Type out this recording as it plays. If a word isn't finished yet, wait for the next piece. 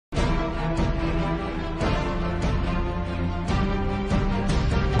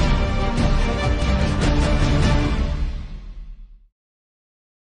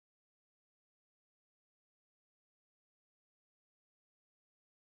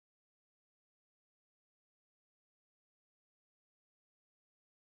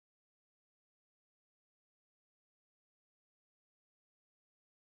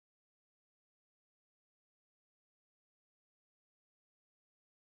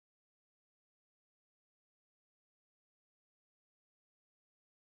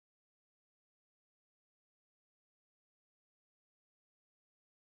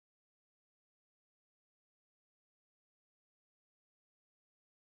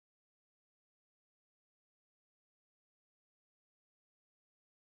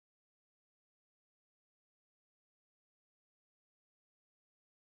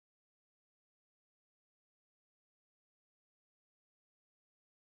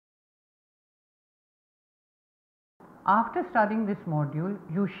After studying this module,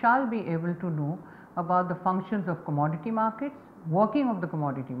 you shall be able to know about the functions of commodity markets, working of the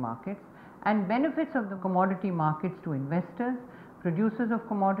commodity markets, and benefits of the commodity markets to investors, producers of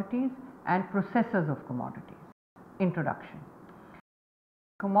commodities, and processors of commodities. Introduction.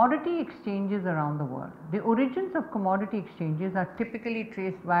 Commodity exchanges around the world. The origins of commodity exchanges are typically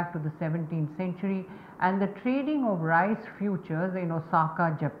traced back to the 17th century and the trading of rice futures in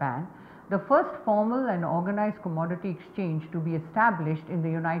Osaka, Japan. The first formal and organized commodity exchange to be established in the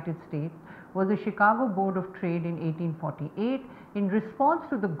United States was the Chicago Board of Trade in 1848 in response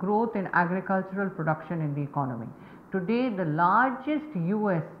to the growth in agricultural production in the economy. Today, the largest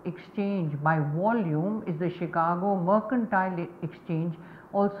US exchange by volume is the Chicago Mercantile Exchange,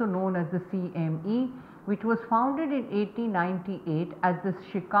 also known as the CME, which was founded in 1898 as the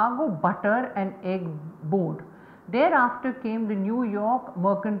Chicago Butter and Egg Board. Thereafter came the New York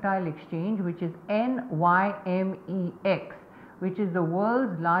Mercantile Exchange, which is NYMEX, which is the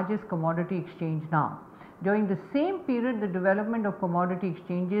world's largest commodity exchange now. During the same period, the development of commodity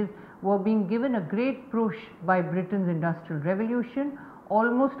exchanges were being given a great push by Britain's Industrial Revolution.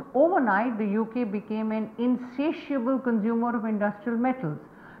 Almost overnight, the UK became an insatiable consumer of industrial metals.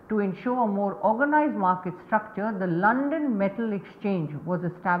 To ensure a more organized market structure, the London Metal Exchange was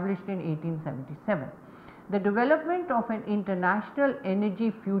established in 1877. The development of an international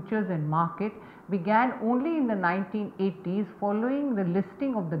energy futures and market began only in the 1980s following the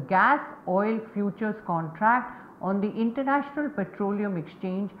listing of the gas oil futures contract on the International Petroleum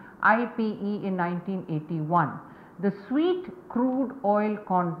Exchange IPE in 1981. The sweet crude oil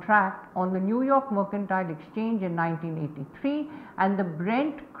contract on the New York Mercantile Exchange in 1983 and the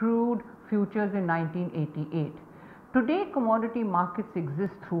Brent crude futures in 1988. Today, commodity markets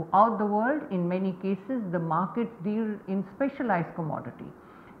exist throughout the world. In many cases, the markets deal in specialized commodities.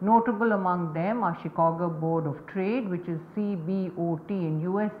 Notable among them are Chicago Board of Trade, which is CBOT in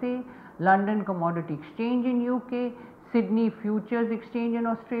USA, London Commodity Exchange in UK, Sydney Futures Exchange in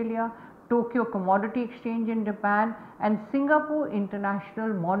Australia, Tokyo Commodity Exchange in Japan, and Singapore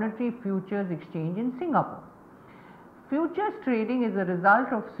International Monetary Futures Exchange in Singapore. Futures trading is a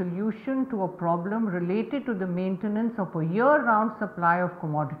result of solution to a problem related to the maintenance of a year-round supply of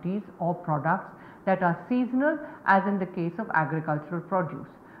commodities or products that are seasonal, as in the case of agricultural produce.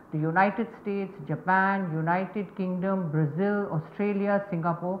 The United States, Japan, United Kingdom, Brazil, Australia,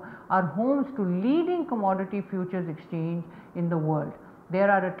 Singapore are homes to leading commodity futures exchange in the world.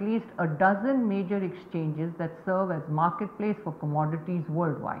 There are at least a dozen major exchanges that serve as marketplace for commodities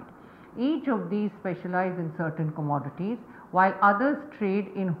worldwide. Each of these specialize in certain commodities, while others trade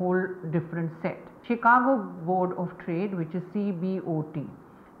in whole different set. Chicago Board of Trade, which is CBOT.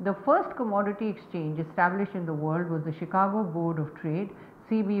 The first commodity exchange established in the world was the Chicago Board of Trade,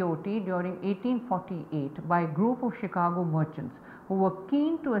 CBOT, during 1848 by a group of Chicago merchants who were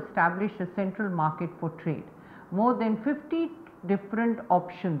keen to establish a central market for trade. More than 50 different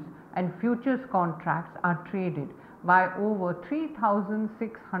options and futures contracts are traded by over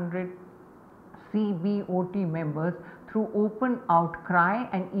 3,600 CBOT members through open outcry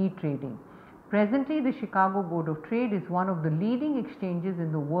and e-trading. Presently, the Chicago Board of Trade is one of the leading exchanges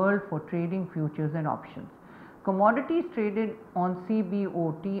in the world for trading futures and options. Commodities traded on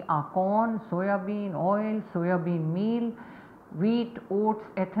CBOT are corn, soybean oil, soybean meal, wheat, oats,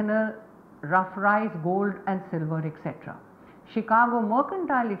 ethanol, rough rice, gold and silver, etc. Chicago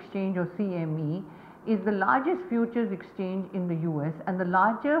Mercantile Exchange, or CME, is the largest futures exchange in the US and the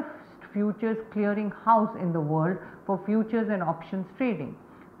largest futures clearing house in the world for futures and options trading.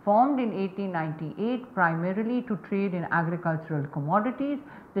 Formed in 1898 primarily to trade in agricultural commodities,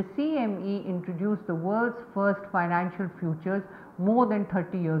 the CME introduced the world's first financial futures more than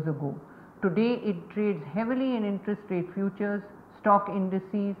 30 years ago. Today, it trades heavily in interest rate futures, stock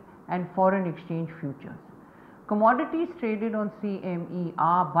indices and foreign exchange futures. Commodities traded on CME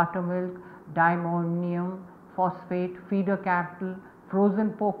are buttermilk, diammonium phosphate, feeder cattle,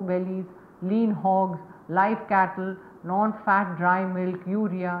 frozen pork bellies, lean hogs, live cattle, non-fat dry milk,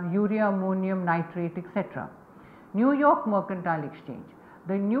 urea, urea ammonium nitrate, etc. New York Mercantile Exchange.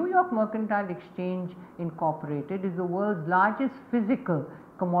 The New York Mercantile Exchange Incorporated is the world's largest physical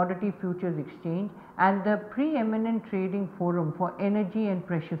commodity futures exchange and the preeminent trading forum for energy and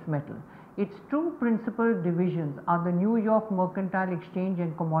precious metal. Its two principal divisions are the New York Mercantile Exchange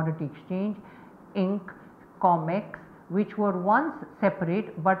and Commodity Exchange, Inc., COMEX, which were once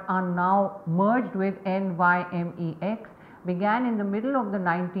separate but are now merged with NYMEX, began in the middle of the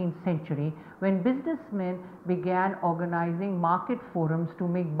 19th century when businessmen began organizing market forums to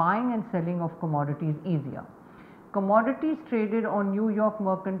make buying and selling of commodities easier. Commodities traded on New York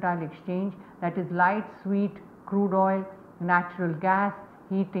Mercantile Exchange, that is light, sweet, crude oil, natural gas,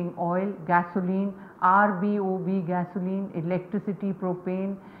 heating oil, gasoline, RBOB gasoline, electricity,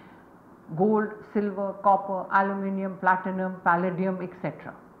 propane, gold, silver, copper, aluminium, platinum, palladium,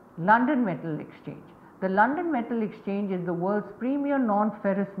 etc. London Metal Exchange. The London Metal Exchange is the world's premier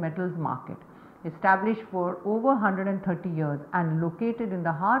non-ferrous metals market. Established for over 130 years and located in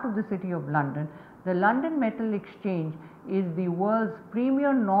the heart of the city of London, the London Metal Exchange is the world's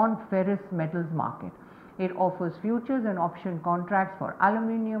premier non-ferrous metals market. It offers futures and option contracts for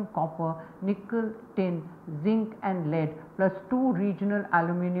aluminium, copper, nickel, tin, zinc and lead, plus 2 regional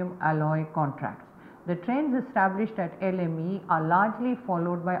aluminium alloy contracts. The trends established at LME are largely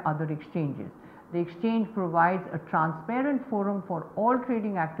followed by other exchanges. The exchange provides a transparent forum for all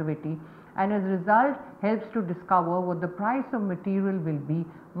trading activity and as a result helps to discover what the price of material will be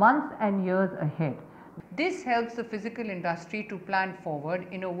months and years ahead. This helps the physical industry to plan forward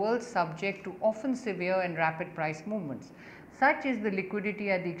in a world subject to often severe and rapid price movements. Such is the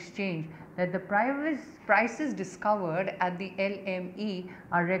liquidity at the exchange that the prices discovered at the LME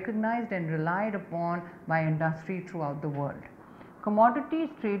are recognized and relied upon by industry throughout the world. Commodities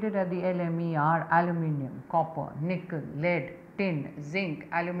traded at the LME are aluminium, copper, nickel, lead, tin, zinc,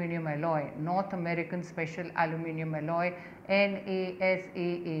 aluminium alloy, North American Special Aluminium Alloy,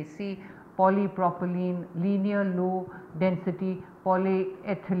 NASAAC, polypropylene, linear low density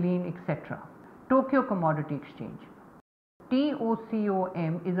polyethylene, etc. Tokyo Commodity Exchange.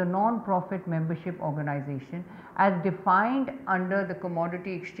 TOCOM is a non-profit membership organization as defined under the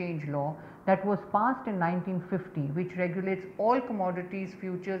Commodity Exchange Law that was passed in 1950, which regulates all commodities,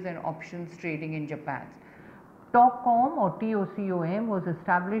 futures and options trading in Japan. TOCOM or TOCOM was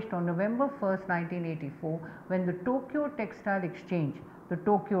established on November 1st, 1984 when the Tokyo Textile Exchange, the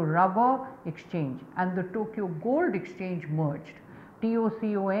Tokyo Rubber Exchange and the Tokyo Gold Exchange merged.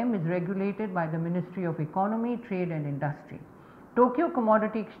 TOCOM is regulated by the Ministry of Economy, Trade and Industry. Tokyo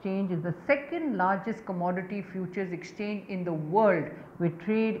Commodity Exchange is the second largest commodity futures exchange in the world with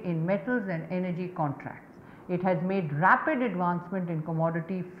trade in metals and energy contracts. It has made rapid advancement in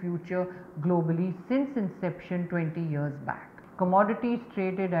commodity future globally since inception 20 years back. Commodities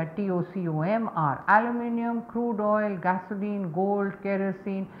traded at TOCOM are aluminium, crude oil, gasoline, gold,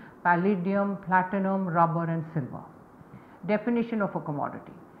 kerosene, palladium, platinum, rubber and silver. Definition of a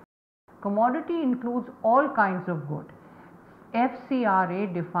commodity. Commodity includes all kinds of good.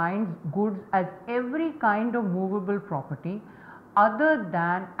 FCRA defines goods as every kind of movable property other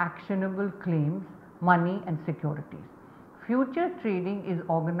than actionable claims, money and securities. Future trading is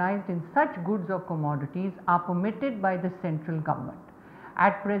organized in such goods or commodities are permitted by the central government.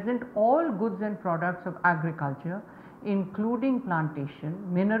 At present, all goods and products of agriculture, including plantation,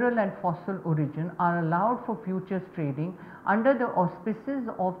 mineral and fossil origin, are allowed for futures trading under the auspices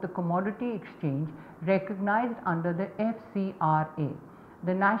of the Commodity Exchange recognized under the FCRA.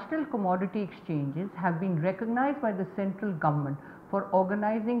 The national commodity exchanges have been recognized by the central government for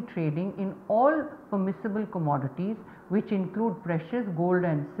organizing trading in all permissible commodities, which include precious gold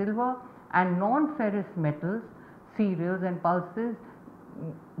and silver and non-ferrous metals, cereals and pulses,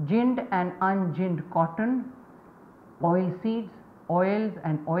 ginned and unginned cotton, oil seeds, oils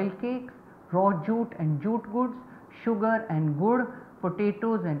and oil cakes, raw jute and jute goods, sugar and gur,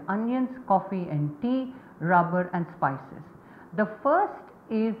 potatoes and onions, coffee and tea, rubber and spices. The first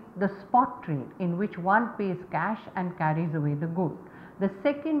is the spot trade in which one pays cash and carries away the good. The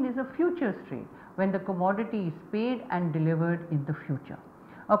second is a futures trade when the commodity is paid and delivered in the future.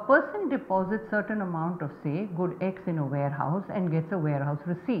 A person deposits certain amount of say good X in a warehouse and gets a warehouse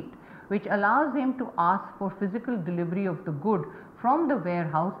receipt, which allows him to ask for physical delivery of the good from the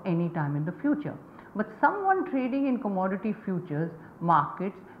warehouse any time in the future. But someone trading in commodity futures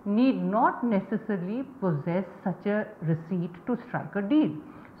markets need not necessarily possess such a receipt to strike a deal.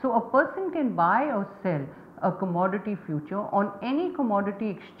 So a person can buy or sell a commodity future on any commodity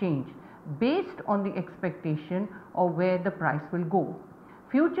exchange based on the expectation of where the price will go.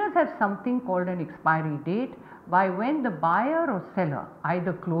 Futures have something called an expiry date by when the buyer or seller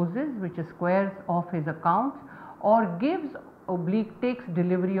either closes, which is squares off his accounts, or gives / takes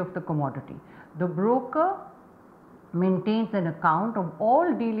delivery of the commodity. The broker maintains an account of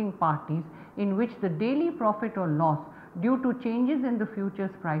all dealing parties in which the daily profit or loss due to changes in the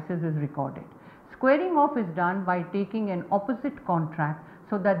futures prices is recorded. Squaring off is done by taking an opposite contract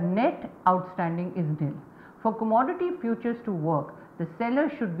so that net outstanding is nil. For commodity futures to work, the seller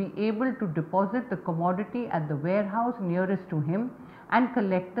should be able to deposit the commodity at the warehouse nearest to him and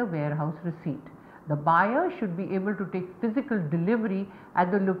collect the warehouse receipt. The buyer should be able to take physical delivery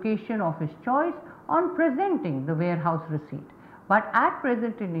at the location of his choice on presenting the warehouse receipt. But at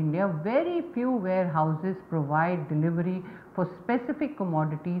present in India, very few warehouses provide delivery for specific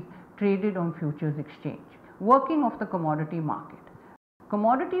commodities traded on futures exchange. Working of the commodity market.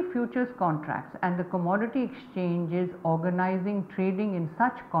 Commodity futures contracts and the commodity exchanges organizing trading in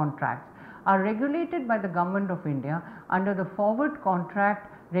such contracts are regulated by the Government of India under the Forward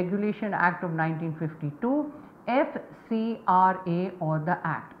Contract Regulation Act of 1952, FCRA or the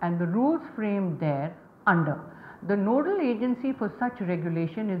Act, and the rules framed there under. The nodal agency for such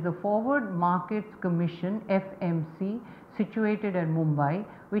regulation is the Forward Markets Commission FMC, situated at Mumbai,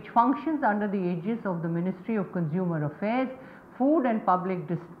 which functions under the aegis of the Ministry of Consumer Affairs, Food and Public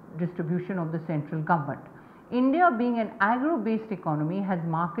Distribution of the central government. India, being an agro-based economy, has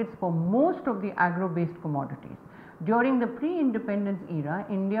markets for most of the agro-based commodities. During the pre-independence era,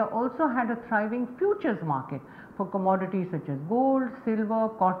 India also had a thriving futures market for commodities such as gold, silver,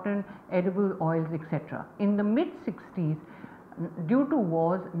 cotton, edible oils, etc. In the mid-60s, due to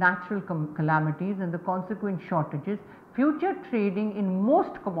wars, natural calamities and the consequent shortages, future trading in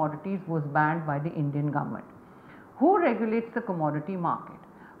most commodities was banned by the Indian government. Who regulates the commodity market?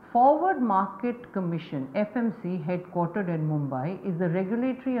 Forward Market Commission FMC, headquartered in Mumbai, is the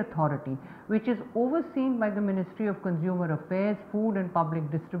regulatory authority which is overseen by the Ministry of Consumer Affairs, Food and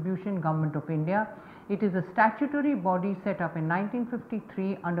Public Distribution, Government of India. It is a statutory body set up in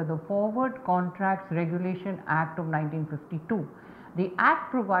 1953 under the Forward Contracts Regulation Act of 1952. The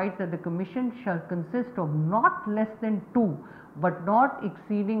Act provides that the Commission shall consist of not less than 2 but not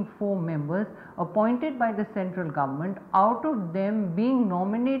exceeding 4 members appointed by the central government, out of them being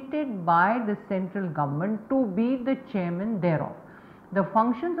nominated by the central government to be the chairman thereof. The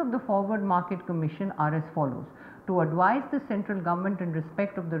functions of the Forward Market Commission are as follows: to advise the central government in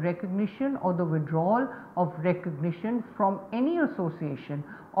respect of the recognition or the withdrawal of recognition from any association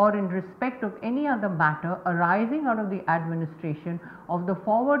or in respect of any other matter arising out of the administration of the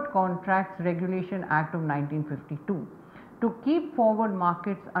Forward Contracts Regulation Act of 1952. To keep forward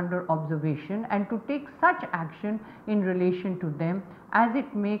markets under observation and to take such action in relation to them as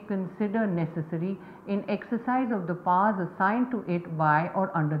it may consider necessary in exercise of the powers assigned to it by or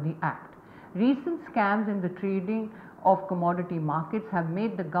under the Act. Recent scams in the trading of commodity markets have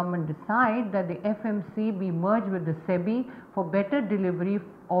made the government decide that the FMC be merged with the SEBI for better delivery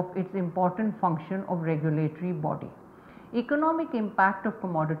of its important function of regulatory body. Economic impact of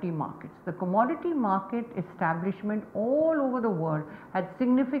commodity markets. The commodity market establishment all over the world had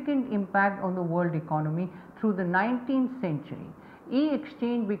significant impact on the world economy through the 19th century.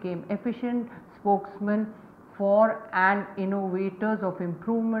 E-exchange became efficient spokesman for and innovators of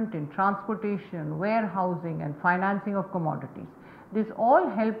improvement in transportation, warehousing and financing of commodities. This all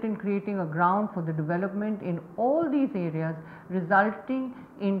helped in creating a ground for the development in all these areas, resulting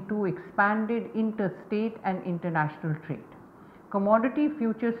into expanded interstate and international trade. Commodity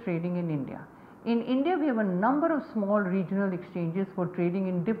futures trading in India. In India, we have a number of small regional exchanges for trading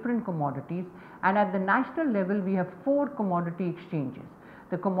in different commodities, and at the national level we have 4 commodity exchanges.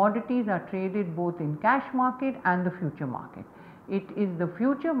 The commodities are traded both in cash market and the future market. It is the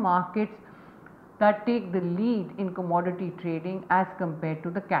future markets that take the lead in commodity trading as compared to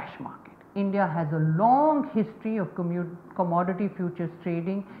the cash market. India has a long history of commodity futures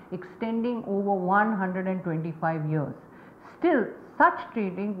trading extending over 125 years. Still, such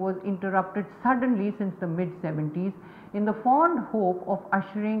trading was interrupted suddenly since the mid-70s in the fond hope of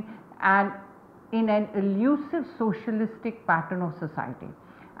ushering in an elusive socialistic pattern of society.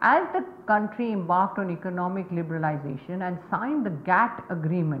 As the country embarked on economic liberalization and signed the GATT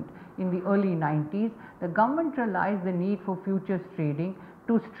agreement in the early 90s, the government realized the need for futures trading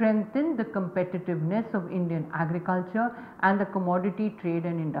to strengthen the competitiveness of Indian agriculture and the commodity trade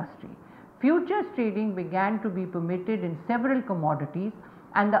and industry. Futures trading began to be permitted in several commodities,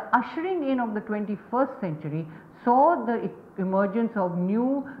 and the ushering in of the 21st century saw the emergence of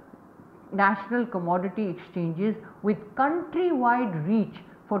new national commodity exchanges with country-wide reach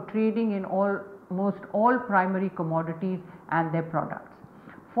for trading in almost all primary commodities and their products.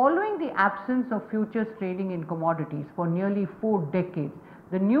 Following the absence of futures trading in commodities for nearly 4 decades,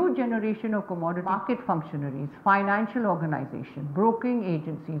 the new generation of commodity market functionaries, financial organizations, brokering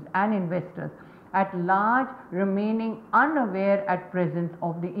agencies and investors at large remaining unaware at present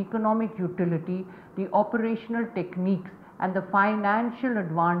of the economic utility, the operational techniques and the financial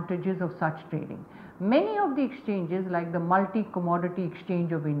advantages of such trading. Many of the exchanges, like the Multi-Commodity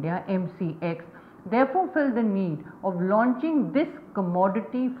Exchange of India (MCX), therefore felt the need of launching this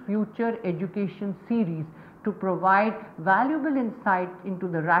commodity future education series to provide valuable insight into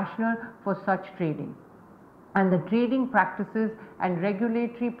the rationale for such trading and the trading practices and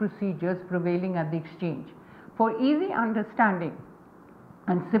regulatory procedures prevailing at the exchange. For easy understanding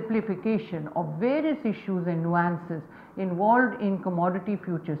and simplification of various issues and nuances involved in commodity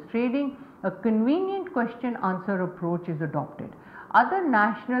futures trading, a convenient question answer approach is adopted. Other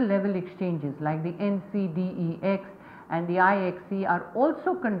national level exchanges like the NCDEX and the IXC are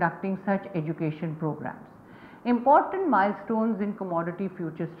also conducting such education programs. Important milestones in commodity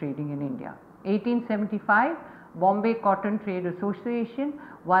futures trading in India. 1875, Bombay Cotton Trade Association.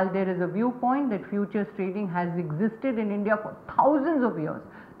 While there is a viewpoint that futures trading has existed in India for thousands of years,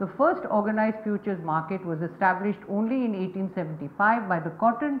 the first organized futures market was established only in 1875 by the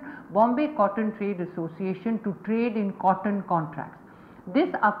Bombay Cotton Trade Association to trade in cotton contracts. This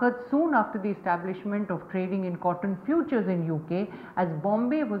occurred soon after the establishment of trading in cotton futures in UK, as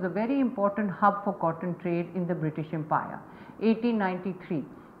Bombay was a very important hub for cotton trade in the British Empire. 1893,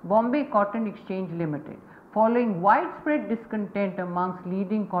 Bombay Cotton Exchange Limited. Following widespread discontent amongst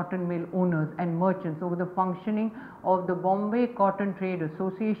leading cotton mill owners and merchants over the functioning of the Bombay Cotton Trade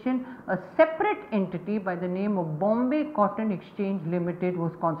Association, a separate entity by the name of Bombay Cotton Exchange Limited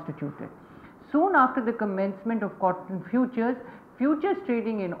was constituted. Soon after the commencement of cotton futures, futures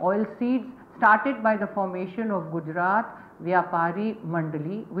trading in oilseeds started by the formation of Gujarat Vyapari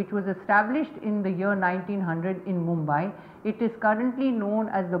Mandali, which was established in the year 1900 in Mumbai. It is currently known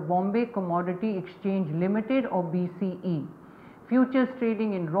as the Bombay Commodity Exchange Limited or BSE. Futures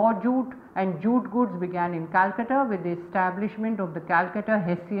trading in raw jute and jute goods began in Calcutta with the establishment of the Calcutta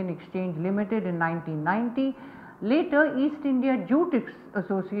Hessian Exchange Limited in 1990. Later, East India Jute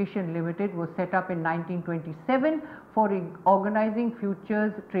Association Limited was set up in 1927 for organizing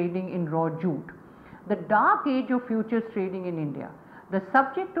futures trading in raw jute. The dark age of futures trading in India. The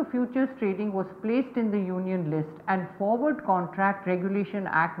subject of futures trading was placed in the Union list and Forward Contract Regulation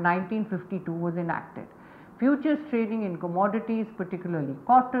Act 1952 was enacted. Futures trading in commodities, particularly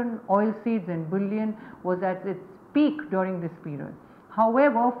cotton, oilseeds and bullion, was at its peak during this period.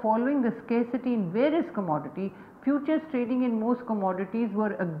 However, following the scarcity in various commodities, futures trading in most commodities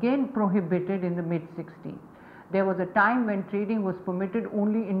were again prohibited in the mid-60s. There was a time when trading was permitted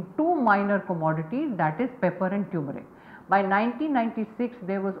only in two minor commodities, that is pepper and turmeric. By 1996,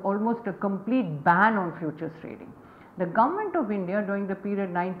 there was almost a complete ban on futures trading. The Government of India during the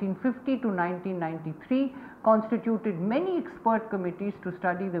period 1950 to 1993 constituted many expert committees to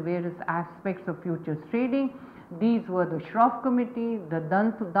study the various aspects of futures trading. These were the Shroff Committee, the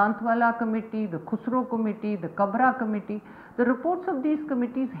Dantwala Committee, the Khusro Committee, the Kabra Committee. The reports of these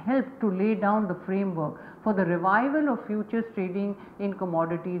committees helped to lay down the framework for the revival of futures trading in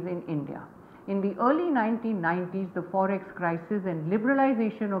commodities in India. In the early 1990s, the forex crisis and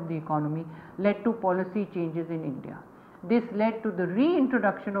liberalization of the economy led to policy changes in India. This led to the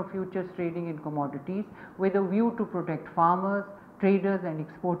reintroduction of futures trading in commodities with a view to protect farmers, traders and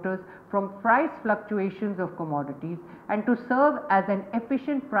exporters from price fluctuations of commodities and to serve as an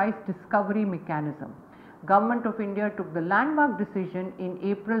efficient price discovery mechanism. Government of India took the landmark decision in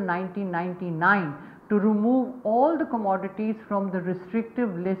April 1999 to remove all the commodities from the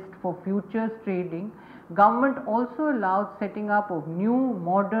restrictive list for futures trading. Government also allowed setting up of new,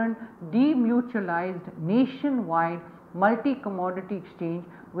 modern, demutualized, nationwide multi-commodity exchange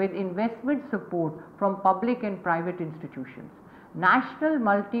with investment support from public and private institutions. National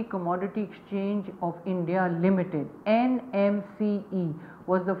Multi-Commodity Exchange of India Limited (NMCE)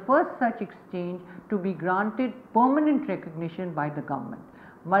 was the first such exchange to be granted permanent recognition by the government.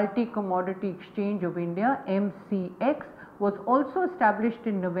 Multi-Commodity Exchange of India (MCX) was also established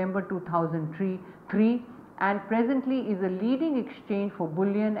in November 2003 and presently is a leading exchange for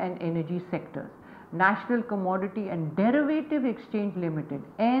bullion and energy sectors. National Commodity and Derivative Exchange Limited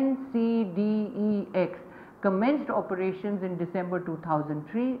 (NCDEX) commenced operations in December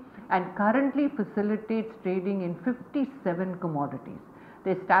 2003 and currently facilitates trading in 57 commodities.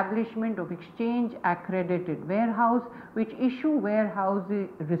 The establishment of exchange accredited warehouse which issue warehouse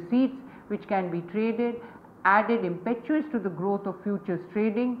receipts which can be traded added impetus to the growth of futures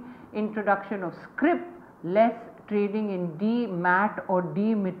trading. Introduction of scrip-less trading in demat or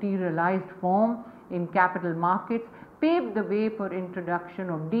dematerialized form in capital markets paved the way for introduction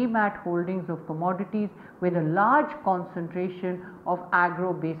of demat holdings of commodities with a large concentration of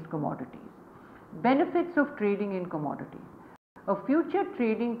agro-based commodities. Benefits of trading in commodities. A future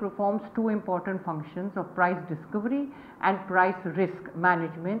trading performs two important functions of price discovery and price risk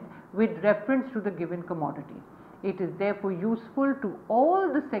management with reference to the given commodity. It is therefore useful to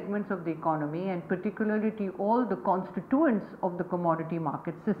all the segments of the economy and particularly to all the constituents of the commodity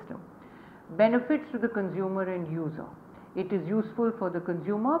market system. Benefits to the consumer and user. It is useful for the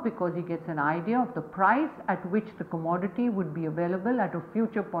consumer because he gets an idea of the price at which the commodity would be available at a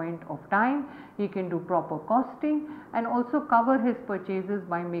future point of time. He can do proper costing and also cover his purchases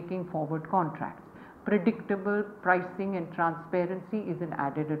by making forward contracts. Predictable pricing and transparency is an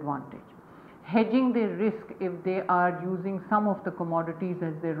added advantage. Hedging their risk if they are using some of the commodities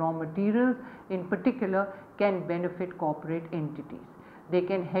as their raw materials in particular can benefit corporate entities. They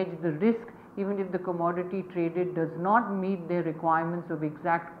can hedge the risk even if the commodity traded does not meet their requirements of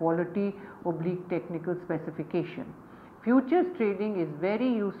exact quality / technical specification. Futures trading is very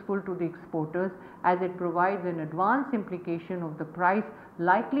useful to the exporters as it provides an advance implication of the price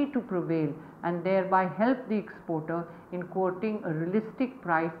likely to prevail and thereby help the exporter in quoting a realistic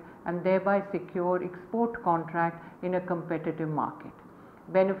price and thereby secure export contract in a competitive market.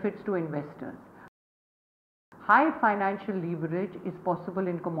 Benefits to investors. High financial leverage is possible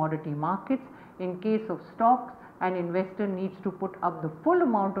in commodity markets. In case of stocks, an investor needs to put up the full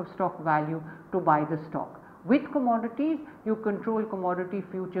amount of stock value to buy the stock. With commodities, you control commodity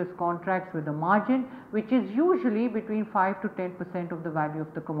futures contracts with a margin which is usually between 5 to 10% of the value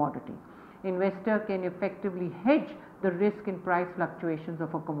of the commodity. Investor can effectively hedge the risk in price fluctuations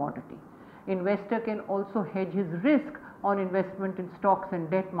of a commodity. Investor can also hedge his risk on investment in stocks and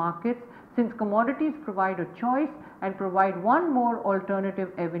debt markets since commodities provide a choice and provide one more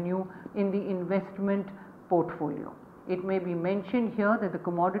alternative avenue in the investment portfolio. It may be mentioned here that the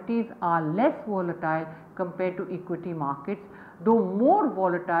commodities are less volatile compared to equity markets, though more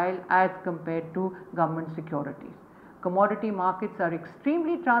volatile as compared to government securities. Commodity markets are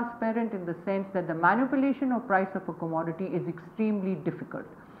extremely transparent in the sense that the manipulation of price of a commodity is extremely difficult.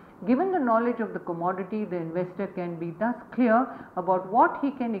 Given the knowledge of the commodity, the investor can be thus clear about what he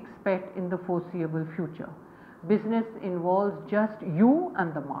can expect in the foreseeable future. Business involves just you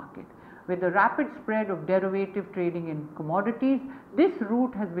and the market. With the rapid spread of derivative trading in commodities, this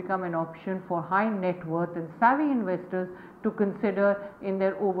route has become an option for high net worth and savvy investors to consider in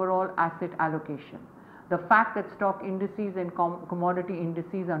their overall asset allocation. The fact that stock indices and commodity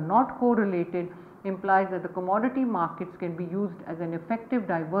indices are not correlated implies that the commodity markets can be used as an effective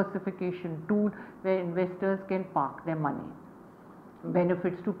diversification tool where investors can park their money.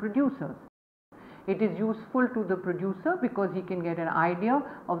 Benefits to producers. It is useful to the producer because he can get an idea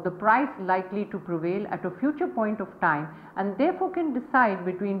of the price likely to prevail at a future point of time and therefore can decide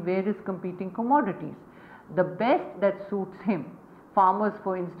between various competing commodities, the best that suits him. Farmers,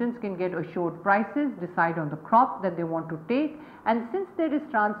 for instance, can get assured prices, decide on the crop that they want to take, and since there is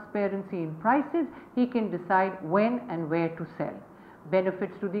transparency in prices, he can decide when and where to sell.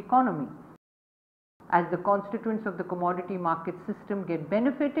 Benefits to the economy. As the constituents of the commodity market system get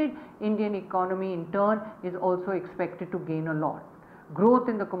benefited, Indian economy in turn is also expected to gain a lot. Growth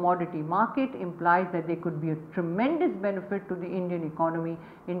in the commodity market implies that there could be a tremendous benefit to the Indian economy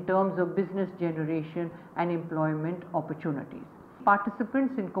in terms of business generation and employment opportunities.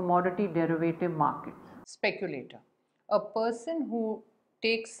 Participants in commodity derivative markets. Speculator. A person who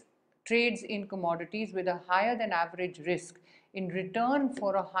trades in commodities with a higher than average risk in return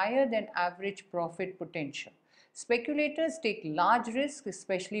for a higher than average profit potential. Speculators take large risks,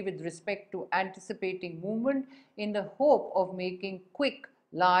 especially with respect to anticipating movement in the hope of making quick,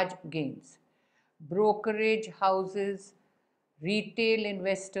 large gains. Brokerage houses, retail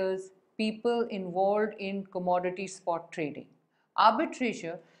investors, people involved in commodity spot trading.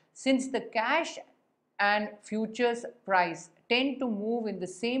 Arbitrager, since the cash and futures price tend to move in the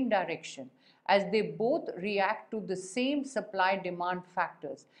same direction as they both react to the same supply demand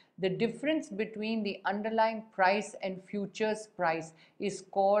factors, the difference between the underlying price and futures price is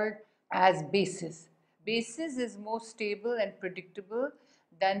called as basis. Basis is more stable and predictable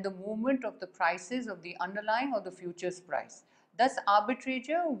than the movement of the prices of the underlying or the futures price. Thus,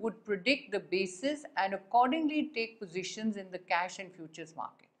 arbitrager would predict the basis and accordingly take positions in the cash and futures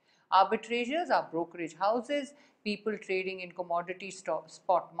market. Arbitragers are brokerage houses, people trading in commodity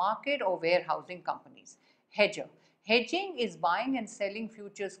spot market or warehousing companies. Hedger. Hedging is buying and selling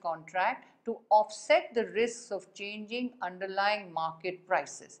futures contract to offset the risks of changing underlying market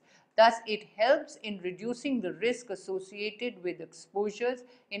prices. Thus, it helps in reducing the risk associated with exposures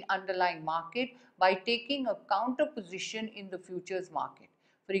in underlying market by taking a counter position in the futures market.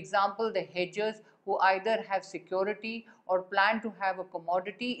 For example, the hedgers who either have security or plan to have a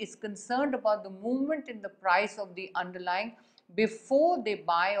commodity is concerned about the movement in the price of the underlying before they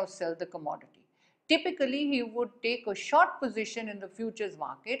buy or sell the commodity. Typically, he would take a short position in the futures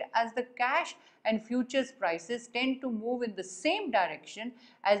market as the cash and futures prices tend to move in the same direction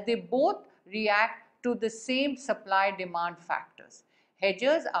as they both react to the same supply-demand factors.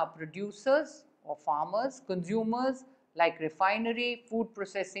 Hedgers are producers or farmers, consumers, like refinery, food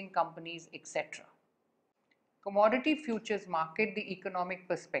processing companies, etc. Commodity futures market, the economic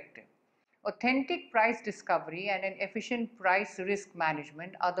perspective. Authentic price discovery and an efficient price risk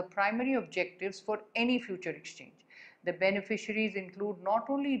management are the primary objectives for any future exchange. The beneficiaries include not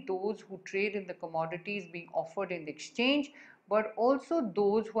only those who trade in the commodities being offered in the exchange, but also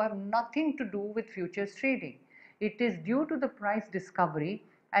those who have nothing to do with futures trading. It is due to the price discovery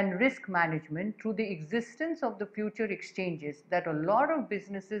and risk management through the existence of the future exchanges that a lot of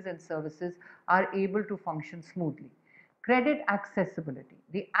businesses and services are able to function smoothly. Credit accessibility.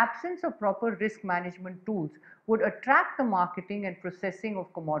 The absence of proper risk management tools would attract the marketing and processing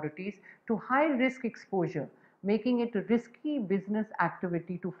of commodities to high risk exposure, making it a risky business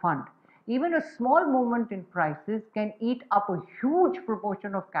activity to fund. Even a small movement in prices can eat up a huge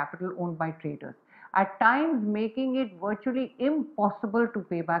proportion of capital owned by traders, at times making it virtually impossible to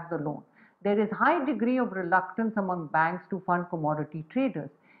pay back the loan. There is high degree of reluctance among banks to fund commodity traders,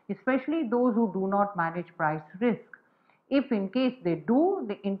 especially those who do not manage price risk. If in case they do,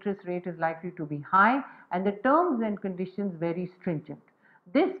 the interest rate is likely to be high and the terms and conditions very stringent.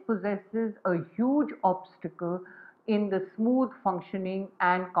 This possesses a huge obstacle in the smooth functioning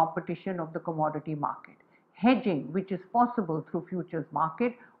and competition of the commodity market. Hedging, which is possible through futures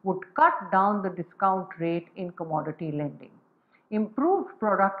market, would cut down the discount rate in commodity lending. Improved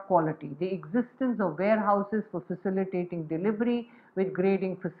product quality. The existence of warehouses for facilitating delivery with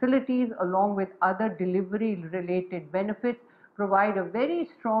grading facilities along with other delivery related benefits provide a very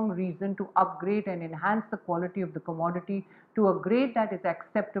strong reason to upgrade and enhance the quality of the commodity to a grade that is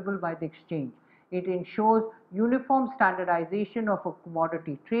acceptable by the exchange. It ensures uniform standardization of a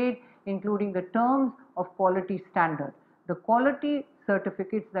commodity trade, including the terms of quality standard. The quality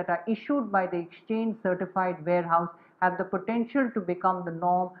certificates that are issued by the exchange certified warehouse have the potential to become the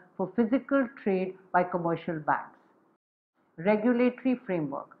norm for physical trade by commercial banks. Regulatory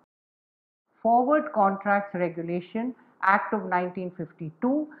framework. Forward Contracts Regulation Act of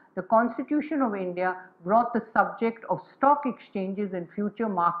 1952, the Constitution of India brought the subject of stock exchanges and future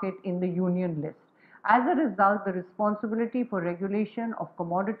market in the Union list. As a result, the responsibility for regulation of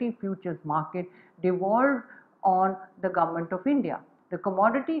commodity futures market devolved on the Government of India. The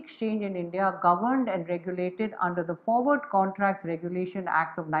Commodity Exchange in India governed and regulated under the Forward Contracts Regulation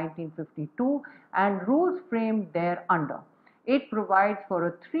Act of 1952 and rules framed thereunder. It provides for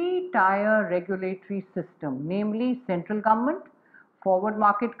a three-tier regulatory system, namely central government, Forward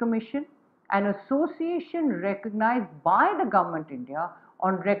Market Commission, an association recognized by the Government India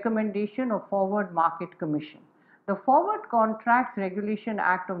on recommendation of Forward Market Commission. The Forward Contracts Regulation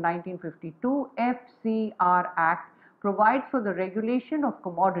Act of 1952, FCR Act, provides for the regulation of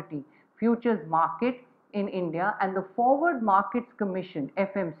commodity futures market in India and the Forward Markets Commission,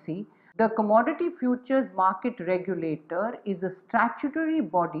 FMC. The Commodity Futures Market Regulator is a statutory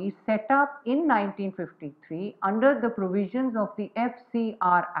body set up in 1953 under the provisions of the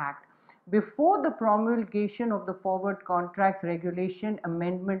FCR Act before the promulgation of the Forward Contracts Regulation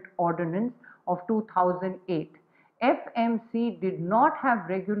Amendment Ordinance of 2008. FMC did not have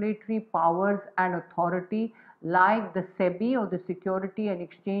regulatory powers and authority like the SEBI or the Security and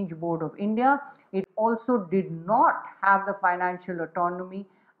Exchange Board of India. It also did not have the financial autonomy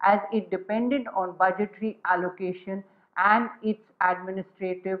as it depended on budgetary allocation, and its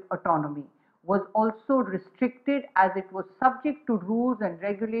administrative autonomy was also restricted as it was subject to rules and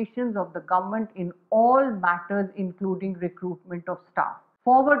regulations of the government in all matters including recruitment of staff.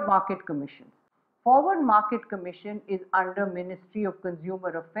 Forward Market Commission. Forward Market Commission is under Ministry of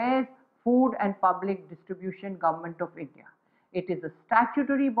Consumer Affairs, Food and Public Distribution, Government of India. It is a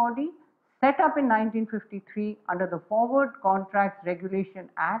statutory body set up in 1953 under the Forward Contracts Regulation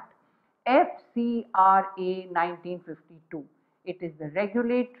Act, FCRA 1952. It is the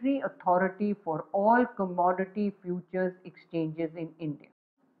regulatory authority for all commodity futures exchanges in India.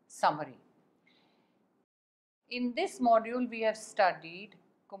 Summary. In this module, we have studied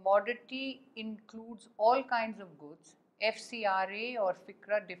commodity includes all kinds of goods. FCRA or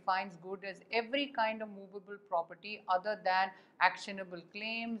FICRA defines good as every kind of movable property other than actionable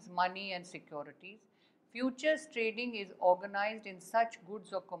claims, money and securities. Futures trading is organized in such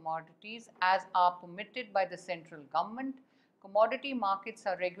goods or commodities as are permitted by the central government. Commodity markets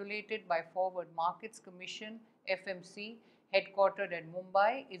are regulated by Forward Markets Commission, FMC, headquartered at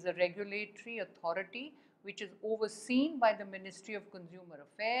Mumbai, is a regulatory authority which is overseen by the Ministry of Consumer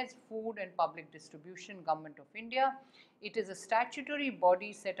Affairs, Food and Public Distribution, Government of India. It is a statutory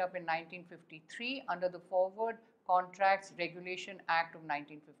body set up in 1953 under the Forward Contracts Regulation Act of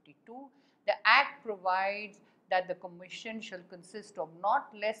 1952. The Act provides that the Commission shall consist of not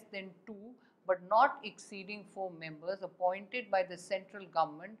less than 2 but not exceeding 4 members appointed by the central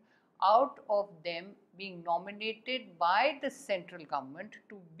government, out of them being nominated by the central government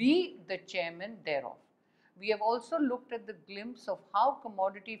to be the chairman thereof. We have also looked at the glimpse of how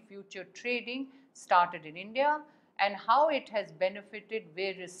commodity future trading started in India and how it has benefited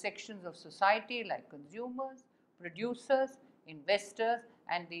various sections of society like consumers, producers, investors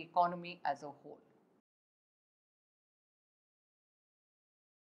and the economy as a whole.